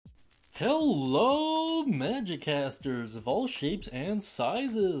Hello, Magicasters of all shapes and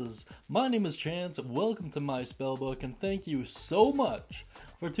sizes! My name is Chance, welcome to my Spellbook, and thank you so much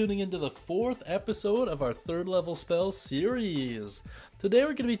for tuning into the 4th episode of our 3rd level spell series. Today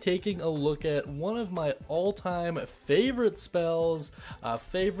we're going to be taking a look at one of my all-time favorite spells,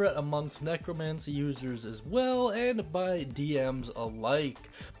 favorite amongst Necromancy users as well, and by DMs alike.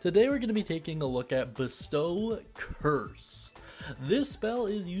 Today we're going to be taking a look at Bestow Curse. This spell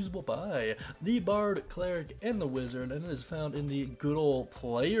is usable by the Bard, Cleric, and the Wizard, and it is found in the good old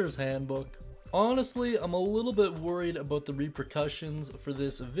Player's Handbook. Honestly, I'm a little bit worried about the repercussions for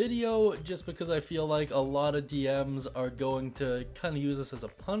this video, just because I feel like a lot of DMs are going to kind of use this as a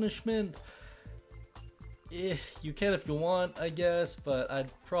punishment. You can if you want, I guess, but I'd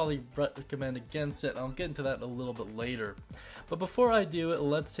probably recommend against it. I'll get into that a little bit later. But before I do it,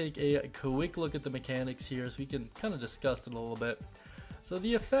 let's take a quick look at the mechanics here so we can kind of discuss it a little bit. So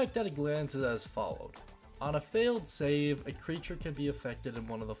the effect at a glance is as followed. On a failed save, a creature can be affected in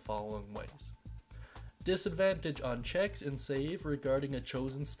one of the following ways. Disadvantage on checks and save regarding a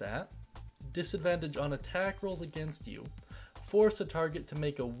chosen stat. Disadvantage on attack rolls against you. Force a target to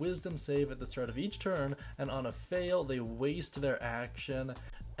make a wisdom save at the start of each turn, and on a fail, they waste their action,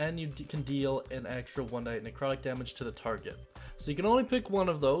 and you can deal an extra 1d8 necrotic damage to the target. So you can only pick one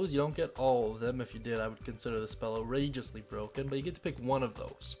of those. You don't get all of them. If you did, I would consider the spell outrageously broken, but you get to pick one of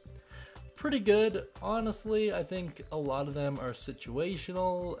those. Pretty good. Honestly, I think a lot of them are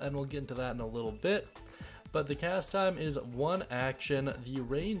situational, and we'll get into that in a little bit. But the cast time is 1 action, the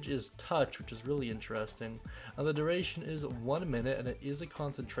range is touch, which is really interesting, and the duration is 1 minute, and it is a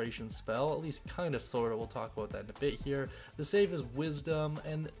concentration spell, at least kinda sorta, we'll talk about that in a bit here. The save is wisdom,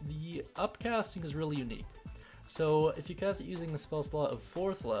 and the upcasting is really unique. So if you cast it using a spell slot of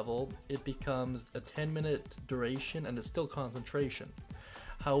 4th level, it becomes a 10-minute duration, and it's still concentration.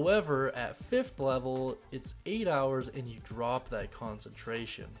 However, at 5th level, it's 8 hours, and you drop that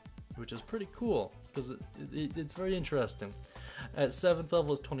concentration, which is pretty cool, because it's very interesting. At 7th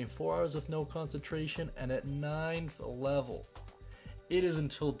level, it's 24 hours with no concentration, and at 9th level, it is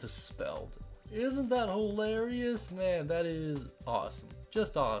until dispelled. Isn't that hilarious? Man, that is awesome.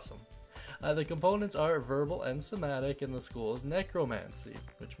 Just awesome. The components are verbal and somatic, and the school is necromancy,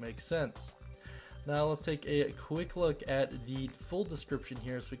 which makes sense. Now let's take a quick look at the full description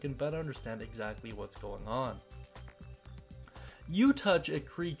here so we can better understand exactly what's going on. You touch a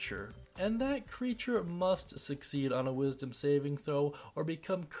creature, and that creature must succeed on a wisdom saving throw or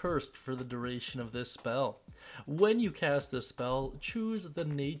become cursed for the duration of this spell. When you cast this spell, choose the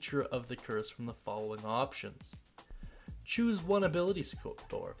nature of the curse from the following options. Choose one ability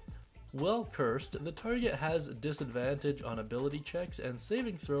score. While cursed, the target has disadvantage on ability checks and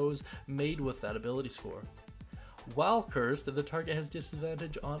saving throws made with that ability score. While cursed, the target has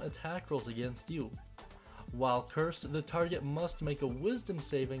disadvantage on attack rolls against you. While cursed, the target must make a wisdom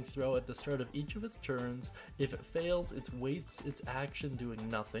saving throw at the start of each of its turns. If it fails, it wastes its action doing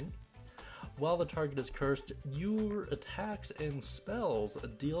nothing. While the target is cursed, your attacks and spells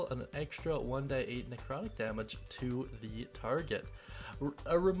deal an extra 1d8 necrotic damage to the target.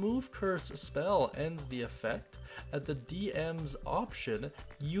 A remove curse spell ends the effect. At the DM's option,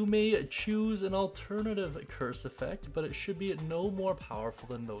 you may choose an alternative curse effect, but it should be no more powerful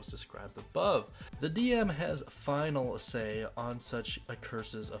than those described above. The DM has final say on such a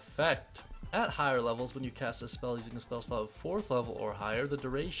curse's effect. At higher levels, when you cast a spell using a spell slot of 4th level or higher, the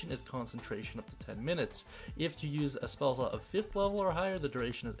duration is concentration up to 10 minutes. If you use a spell slot of 5th level or higher, the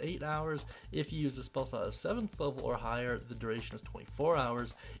duration is 8 hours. If you use a spell slot of 7th level or higher, the duration is 24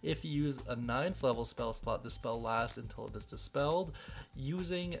 hours. If you use a 9th level spell slot, the spell lasts until it is dispelled.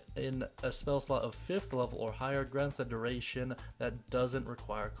 Using a spell slot of 5th level or higher grants a duration that doesn't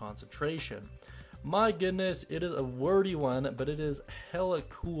require concentration. My goodness, it is a wordy one, but it is hella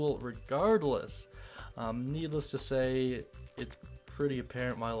cool regardless. Needless to say, it's pretty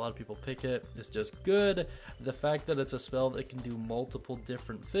apparent why a lot of people pick it. It's just good. The fact that it's a spell that can do multiple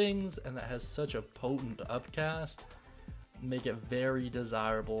different things and that has such a potent upcast make it very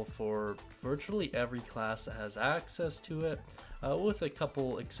desirable for virtually every class that has access to it, with a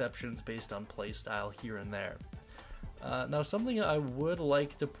couple exceptions based on playstyle here and there. Now, something I would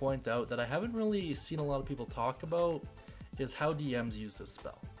like to point out that I haven't really seen a lot of people talk about is how DMs use this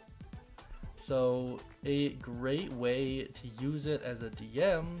spell. So a great way to use it as a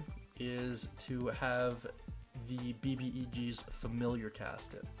DM is to have the BBEG's familiar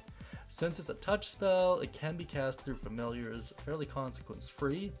cast it. Since it's a touch spell, it can be cast through familiars fairly consequence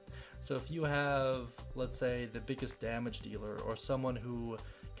free. So if you have, let's say, the biggest damage dealer or someone who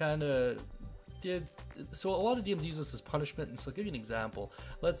kind of so a lot of DMs use this as punishment, and so I'll give you an example.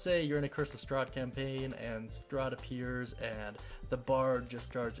 Let's say you're in a Curse of Strahd campaign, and Strahd appears, and the bard just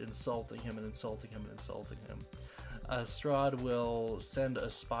starts insulting him and insulting him and insulting him. Strahd will send a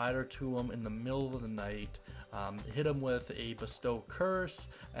spider to him in the middle of the night, hit him with a Bestow curse,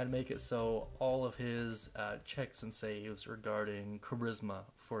 and make it so all of his checks and saves regarding charisma,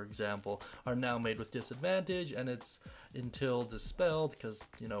 for example, are now made with disadvantage, and it's until dispelled, because,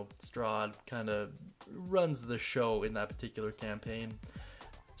 you know, Strahd kind of runs the show in that particular campaign.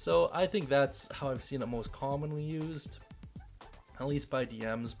 So I think that's how I've seen it most commonly used, at least by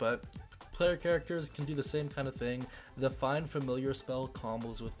DMs, but player characters can do the same kind of thing. The Find Familiar spell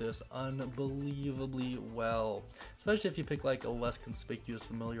combos with this unbelievably well, especially if you pick like a less conspicuous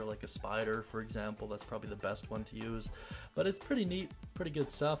familiar like a spider, for example. That's probably the best one to use, but it's pretty neat, pretty good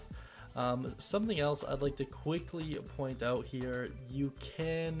stuff. Something else I'd like to quickly point out here, you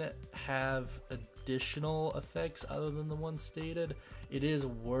can have additional effects other than the ones stated. It is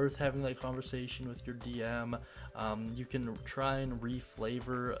worth having that conversation with your DM. You can try and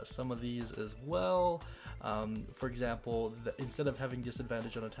reflavor some of these as well. For example, instead of having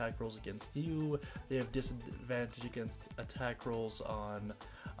disadvantage on attack rolls against you, they have disadvantage against attack rolls on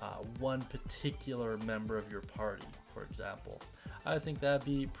one particular member of your party, for example. I think that'd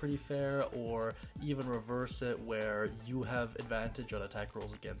be pretty fair, or even reverse it where you have advantage on attack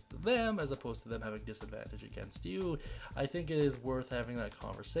rolls against them as opposed to them having disadvantage against you. I think it is worth having that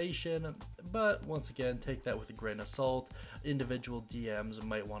conversation, but once again, take that with a grain of salt. Individual DMs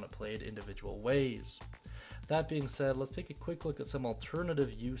might want to play it individual ways. That being said, let's take a quick look at some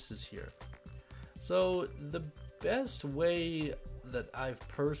alternative uses here. So the best way that I've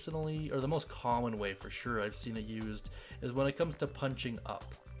personally, or the most common way for sure I've seen it used, is when it comes to punching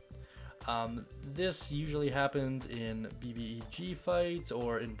up. This usually happens in BBEG fights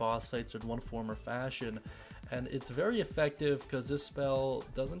or in boss fights in one form or fashion, and it's very effective because this spell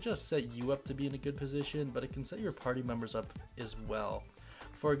doesn't just set you up to be in a good position, but it can set your party members up as well.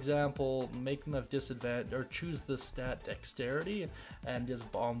 For example, make them have disadvantage, or choose the stat dexterity and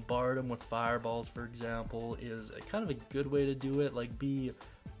just bombard them with fireballs, for example, is kind of a good way to do it. Like, be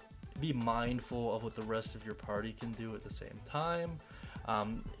mindful of what the rest of your party can do at the same time.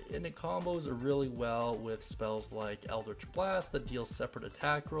 And it combos really well with spells like Eldritch Blast that deals separate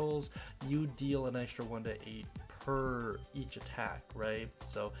attack rolls. You deal an extra 1d8 per each attack, right?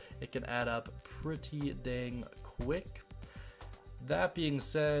 So it can add up pretty dang quick. That being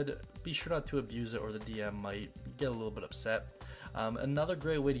said, be sure not to abuse it or the DM might get a little bit upset. Another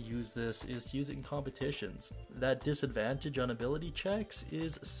great way to use this is to use it in competitions. That disadvantage on ability checks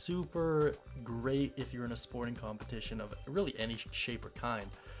is super great if you're in a sporting competition of really any shape or kind.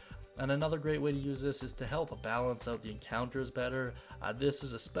 And another great way to use this is to help balance out the encounters better. This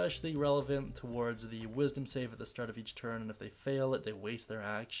is especially relevant towards the wisdom save at the start of each turn, and if they fail it, they waste their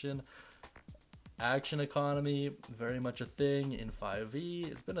action. Action economy, very much a thing in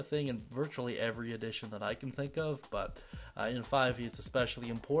 5e. It's been a thing in virtually every edition that I can think of, but in 5e it's especially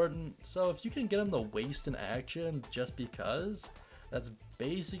important. So if you can get them to waste an action just because, that's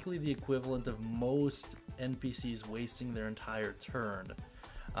basically the equivalent of most NPCs wasting their entire turn.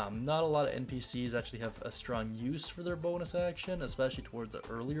 Not a lot of NPCs actually have a strong use for their bonus action, especially towards the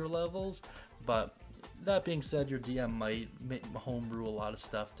earlier levels, but that being said, your DM might homebrew a lot of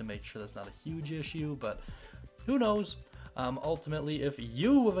stuff to make sure that's not a huge issue, but who knows? Ultimately, if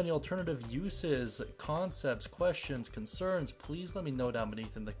you have any alternative uses, concepts, questions, concerns, please let me know down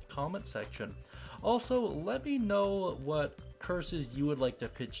beneath in the comment section. Also, let me know what curses you would like to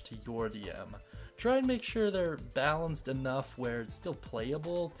pitch to your DM. Try and make sure they're balanced enough where it's still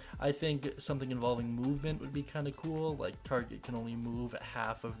playable. I think something involving movement would be kind of cool, like target can only move at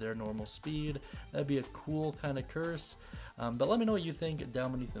half of their normal speed. That'd be a cool kind of curse. But let me know what you think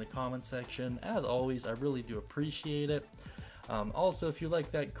down beneath in the comment section. As always, I really do appreciate it. Also, if you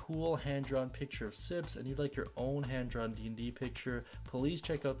like that cool hand-drawn picture of Sips and you'd like your own hand-drawn D&D picture, please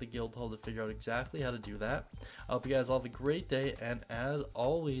check out the guild hall to figure out exactly how to do that. I hope you guys all have a great day, and as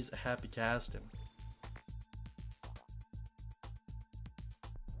always, happy casting.